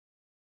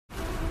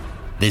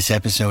This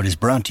episode is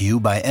brought to you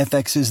by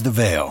FX's The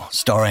Veil,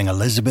 starring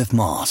Elizabeth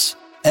Moss.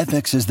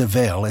 FX's The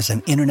Veil is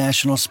an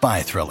international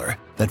spy thriller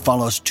that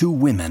follows two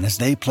women as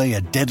they play a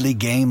deadly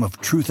game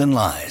of truth and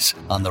lies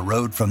on the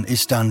road from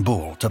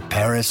Istanbul to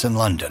Paris and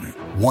London.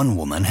 One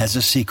woman has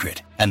a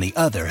secret, and the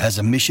other has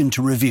a mission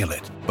to reveal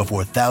it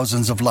before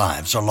thousands of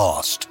lives are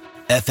lost.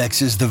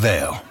 FX's The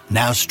Veil,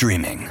 now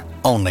streaming,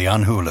 only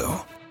on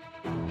Hulu.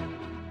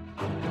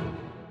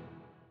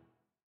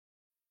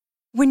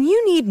 When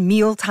you need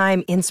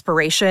mealtime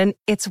inspiration,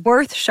 it's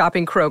worth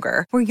shopping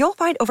Kroger, where you'll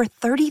find over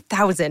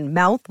 30,000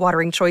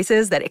 mouth-watering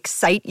choices that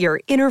excite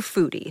your inner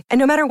foodie. And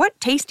no matter what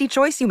tasty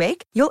choice you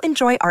make, you'll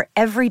enjoy our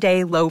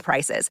everyday low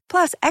prices,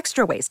 plus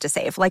extra ways to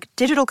save, like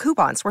digital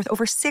coupons worth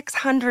over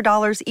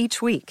 $600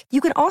 each week. You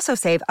can also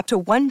save up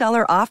to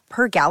 $1 off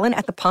per gallon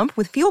at the pump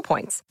with fuel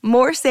points.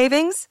 More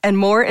savings and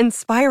more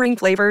inspiring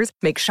flavors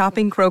make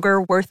shopping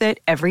Kroger worth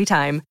it every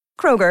time.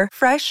 Kroger,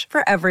 fresh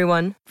for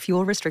everyone.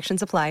 Fuel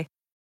restrictions apply.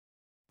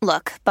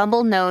 Look,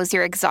 Bumble knows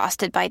you're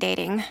exhausted by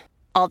dating.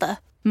 All the,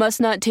 must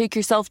not take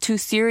yourself too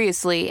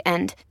seriously,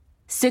 and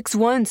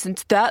 6'1"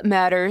 since that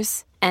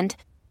matters, and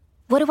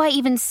what do I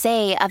even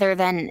say other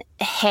than,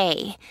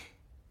 hey?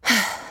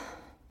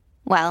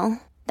 Well,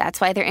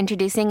 that's why they're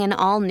introducing an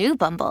all-new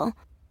Bumble,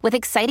 with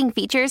exciting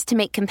features to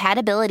make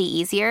compatibility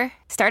easier,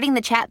 starting the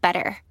chat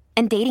better,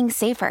 and dating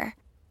safer.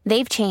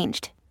 They've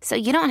changed, so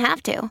you don't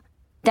have to.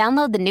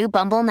 Download the new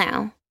Bumble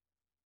now.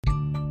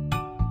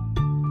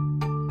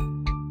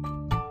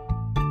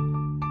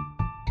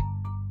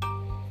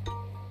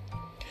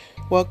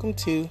 Welcome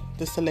to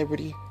the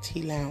Celebrity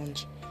Tea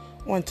Lounge.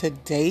 On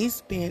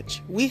today's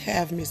bench, we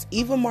have Miss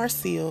Eva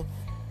Marcille,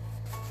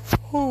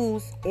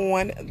 who's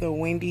on the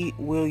Wendy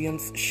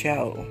Williams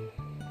show.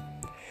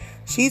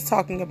 She's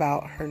talking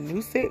about her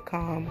new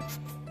sitcom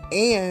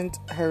and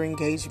her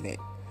engagement.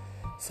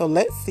 So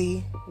let's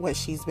see what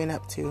she's been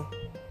up to.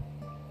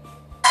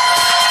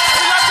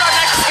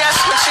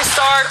 She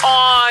starred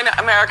on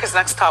America's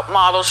Next Top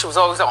Model. She was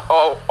always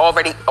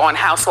already on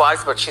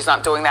Housewives, but she's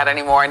not doing that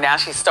anymore. And now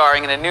she's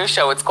starring in a new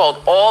show. It's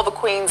called All the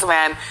Queen's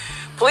Men.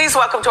 Please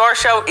welcome to our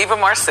show, Eva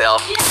Marcille.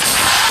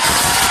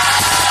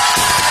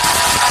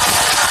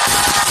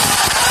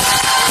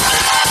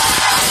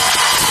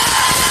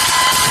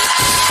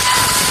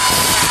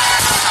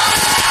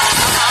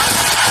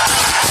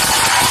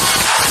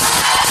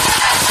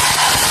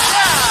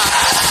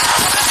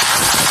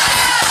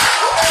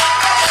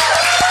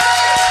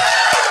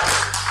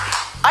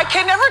 I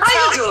can never tell.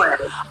 How you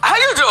doing? How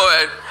you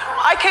doing?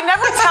 I can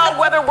never tell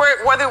whether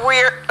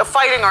we're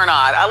fighting or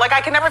not.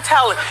 I can never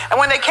tell. And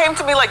when they came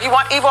to me like, you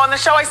want Eva on the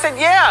show? I said,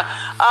 yeah.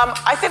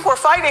 I think we're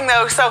fighting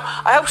though, so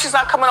I hope she's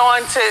not coming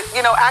on to,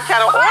 act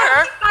out of order.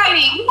 Why are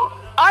we fighting?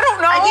 I don't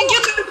know. I think you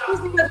could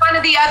have me with one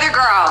of the other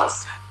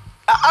girls.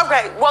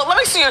 Okay, well, let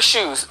me see your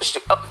shoes.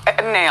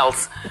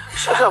 Nails.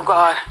 Oh,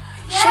 God.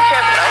 She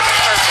can't be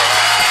perfect.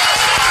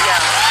 Yeah.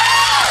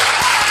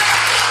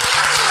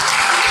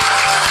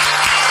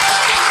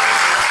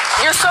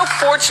 You're so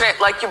fortunate,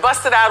 you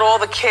busted out all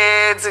the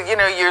kids,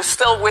 you're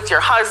still with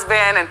your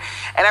husband and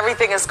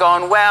everything is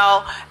going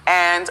well.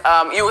 And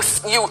you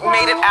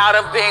made it out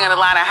of being an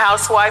Atlanta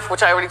housewife,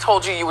 which I already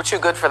told you were too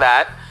good for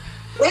that.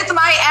 With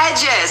my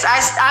edges,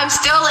 I'm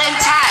still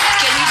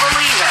intact. Can you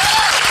believe it?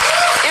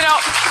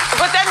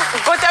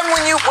 But then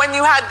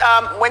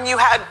when you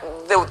had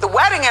the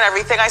wedding and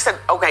everything, I said,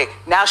 okay,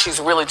 now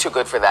she's really too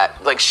good for that.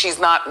 She's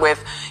not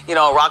with, a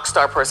rock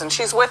star person.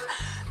 She's with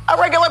a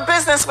regular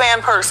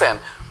businessman person.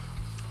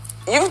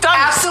 You've done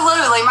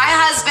Absolutely. My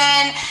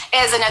husband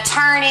is an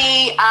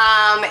attorney.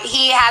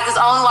 He has his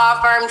own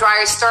law firm,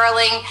 Dreyer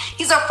Sterling.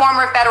 He's a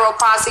former federal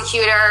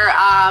prosecutor.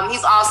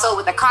 He's also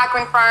with the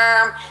Cochran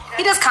firm.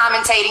 He does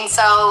commentating.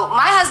 So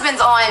my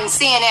husband's on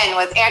CNN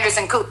with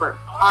Anderson Cooper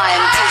on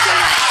Tuesday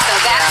night. So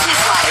that's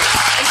his life.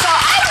 And so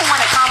I don't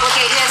want to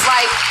complicate his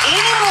life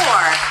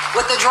anymore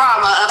with the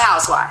drama of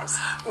Housewives.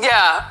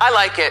 Yeah, I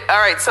like it. All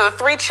right, so the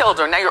 3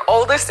 children. Now, your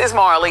oldest is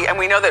Marley, and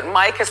we know that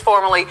Mike is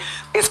formally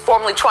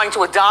trying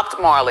to adopt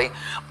Marley,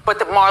 but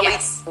that Marley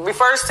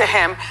refers to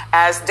him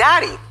as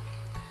Daddy.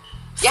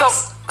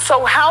 Yes.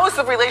 So how is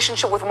the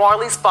relationship with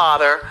Marley's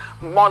father,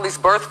 Marley's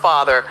birth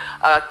father,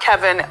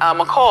 Kevin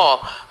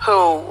McCall,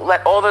 who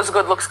let all those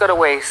good looks go to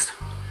waste?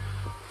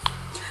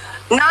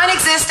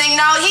 Non-existing.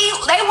 No,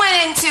 they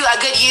went into a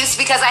good use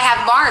because I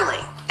have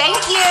Marley. Thank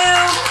you.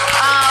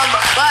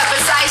 But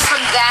besides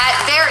from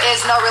that, there is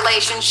no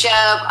relationship.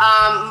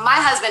 My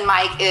husband,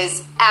 Mike,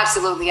 is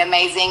absolutely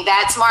amazing.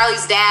 That's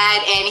Marley's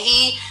dad, and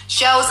he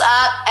shows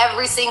up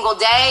every single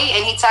day,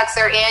 and he tucks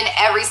her in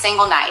every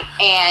single night.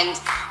 And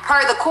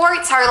per the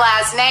courts, her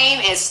last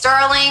name is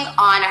Sterling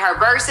on her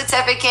birth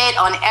certificate,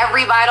 on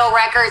every vital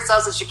record,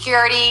 Social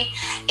Security.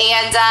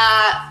 And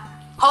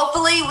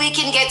hopefully we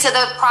can get to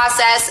the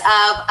process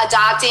of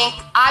adopting.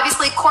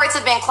 Obviously, courts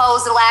have been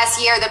closed the last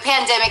year. The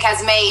pandemic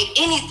has made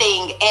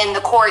anything in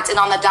the courts and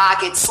on the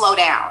docket slow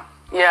down.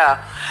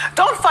 Yeah.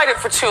 Don't fight it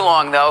for too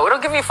long, though. It'll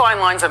give you fine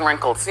lines and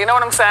wrinkles. You know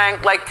what I'm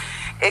saying?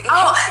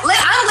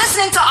 I'm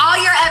listening to all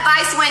your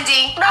advice,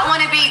 Wendy. I want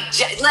to be,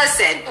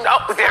 listen.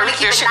 Oh, there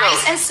keep it she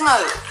nice goes. and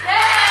smooth.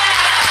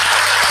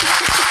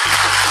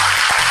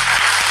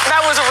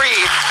 That was a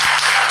read.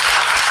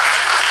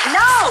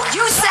 No,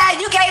 you said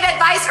you gave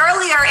advice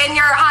earlier in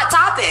your Hot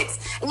Topics.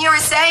 And you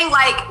were saying,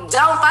 like,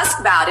 don't fuss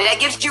about it.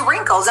 It gives you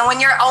wrinkles. And when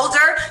you're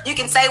older, you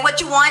can say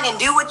what you want and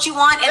do what you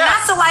want. And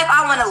that's the life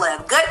I want to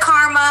live. Good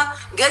karma,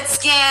 good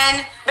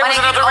skin. There was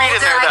another read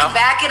in there, I though. can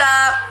back it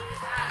up.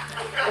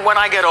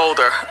 When I get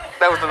older.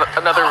 That was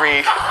another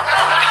read.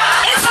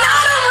 It's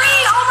not a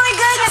read. Oh, my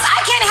goodness. I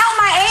can't help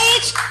my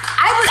age.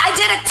 I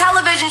did a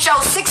television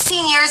show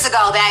 16 years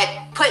ago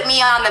that put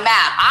me on the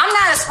map. I'm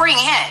not a spring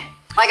hen.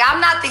 Like,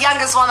 I'm not the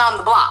youngest one on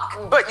the block.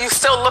 But you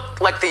still look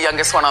like the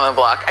youngest one on the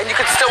block. And you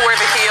can still wear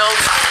the heels.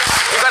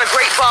 You've got a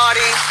great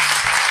body.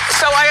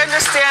 So I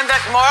understand that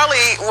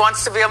Marley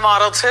wants to be a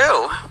model,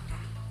 too.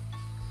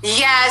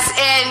 Yes,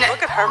 and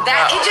Look at her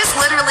that go. it just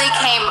literally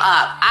came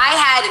up. I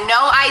had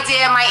no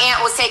idea my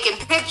aunt was taking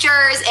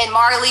pictures and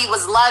Marley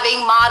was loving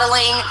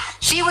modeling.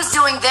 She was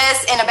doing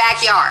this in a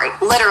backyard,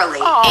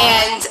 literally. Aww.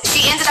 And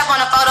she ended up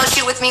on a photo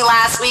shoot with me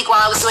last week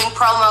while I was doing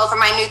promo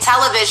for my new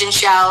television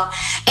show.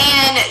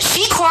 And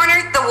she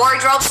cornered the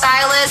wardrobe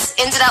stylist,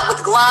 ended up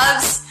with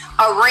gloves,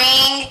 a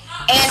ring,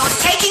 and was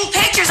taking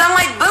pictures. I'm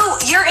like, boo,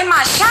 you're in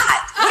my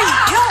shot. What are you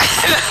doing?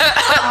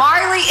 But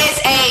Marley is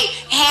a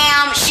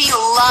ham. She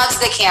loves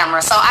the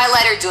camera, so I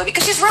let her do it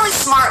because she's really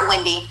smart,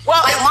 Wendy.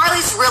 Well, like,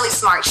 Marley's really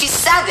smart. She's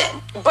 7,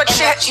 But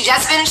and she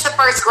just finished the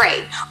 1st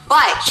grade,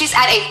 but she's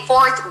at a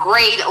 4th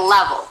grade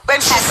level.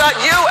 And she's got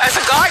you as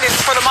a guidance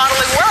for the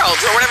modeling world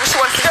or whatever she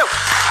wants to do.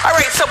 All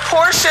right, so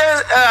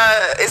Portia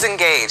is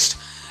engaged.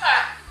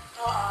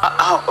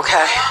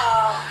 Okay.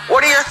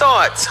 What are your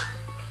thoughts?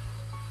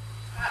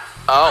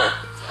 Oh.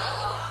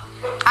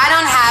 I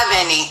don't have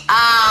any.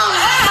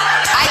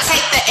 I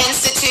take the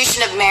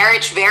institution of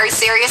marriage very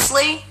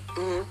seriously.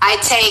 I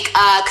take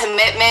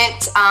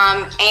commitment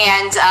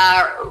and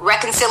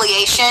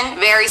reconciliation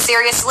very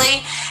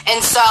seriously.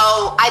 And so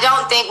I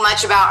don't think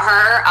much about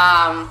her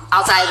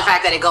outside of the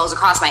fact that it goes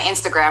across my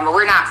Instagram, but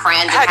we're not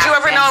friends. Had you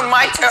ever known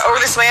Mike or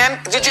this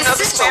man? Did you know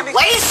this man?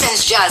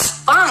 Situation's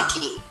just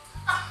funky.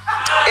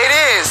 It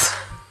is.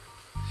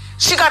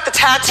 She got the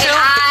tattoo.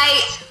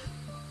 And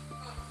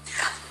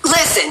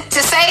listen,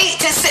 to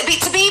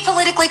be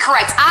politically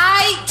correct,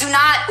 I do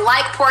not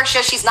like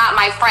Portia. She's not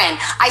my friend.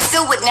 I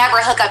still would never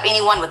hook up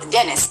anyone with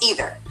Dennis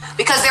either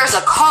because there's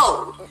a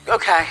code.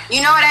 Okay.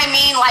 You know what I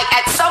mean? Like,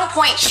 at some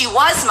point, she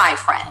was my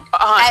friend.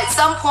 At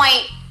some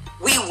point,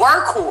 we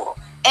were cool.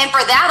 And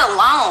for that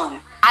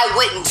alone, I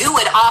wouldn't do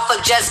it off of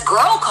just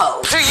girl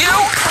code. Do you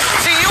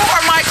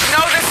or Mike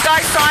know this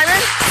guy Simon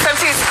since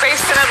he's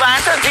based in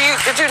Atlanta?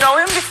 Did you know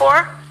him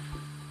before?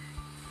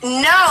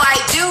 No, I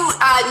do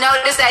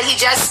notice that he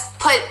just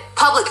put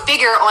public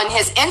figure on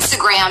his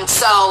Instagram,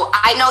 so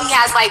I know he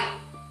has like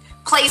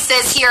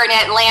places here in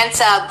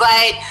Atlanta,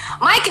 but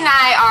Mike and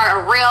I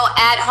are a real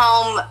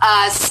at-home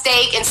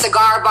steak and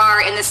cigar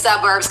bar in the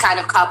suburbs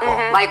kind of couple.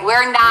 Like,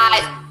 we're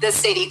not the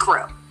city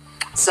crew.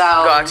 So,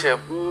 Got you.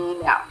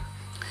 No.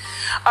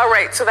 All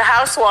right, so The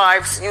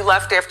Housewives, you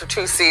left after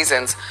 2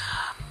 seasons.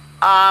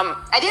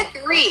 I did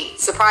 3,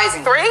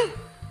 surprisingly. 3?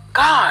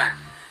 God.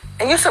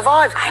 And you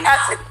survived. I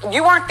know.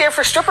 You weren't there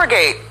for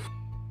Strippergate.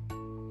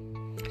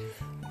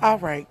 All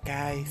right,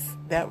 guys,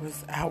 that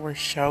was our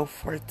show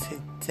for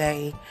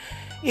today.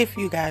 If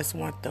you guys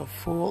want the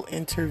full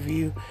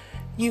interview,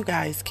 you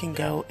guys can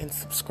go and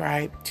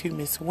subscribe to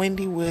Miss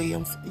Wendy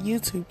Williams'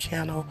 YouTube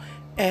channel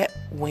at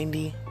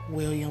Wendy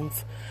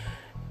Williams.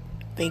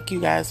 Thank you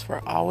guys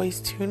for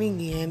always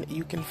tuning in.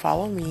 You can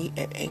follow me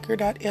at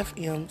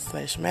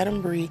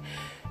anchor.fm/Madam Bree.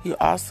 You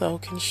also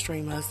can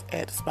stream us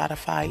at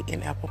Spotify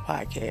and Apple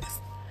Podcasts.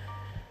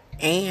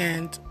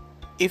 And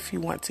if you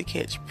want to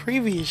catch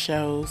previous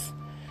shows,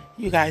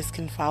 you guys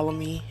can follow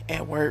me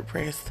at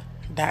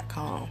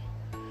wordpress.com.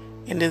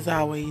 And as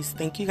always,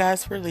 thank you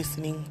guys for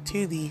listening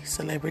to the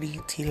Celebrity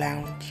Tea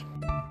Lounge.